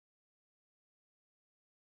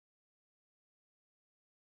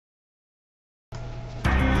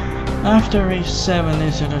After race 7,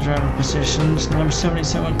 these are the driver positions. Number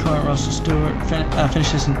 77 car Russell Stewart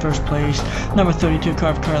finishes in first place. Number 32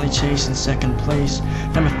 car Carly Chase in second place.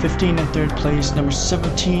 Number 15 in third place. Number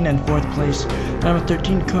 17 in fourth place. Number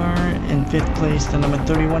 13 car in fifth place. The number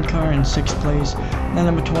 31 car in sixth place. The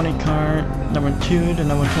number 20 car, number 2, the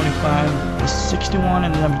number 25, the 61,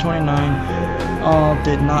 and the number 29 all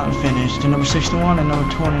did not finish. The number 61 and number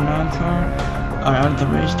 29 car are out of the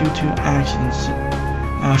race due to accidents.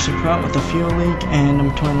 Ashley Prout with a fuel leak, and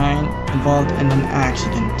number 29 involved in an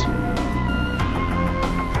accident.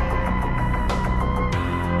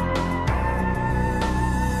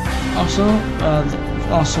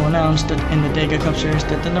 Also announced that in the Dega Cup Series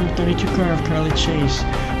that the number 32 car of Carly Chase,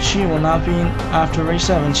 she will not be after race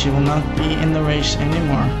 7. She will not be in the race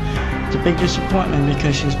anymore. It's a big disappointment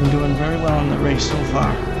because she's been doing very well in the race so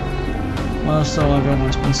far. Well, so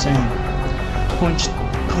everyone's been saying. Point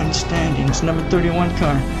standings: number 31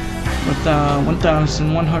 car with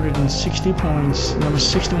 1,160 points. Number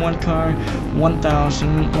 61 car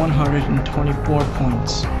 1,124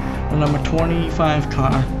 points. The number 25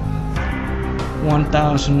 car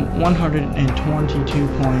 1,122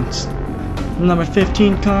 points. Number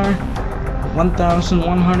 15 car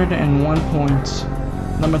 1,101 points.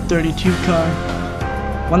 Number 32 car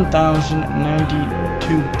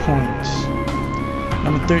 1,092 points.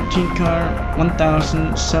 Number 13 car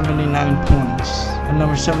 1,079 points. The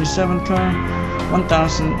number 77 car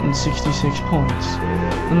 1,066 points.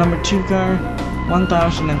 The number 2 car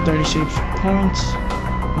 1,036 points.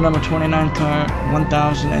 The number 29 car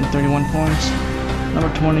 1,031 points. Number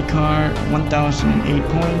 20 car 1,008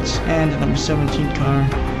 points, and the number 17 car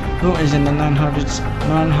who is in the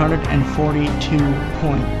 942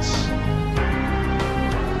 points.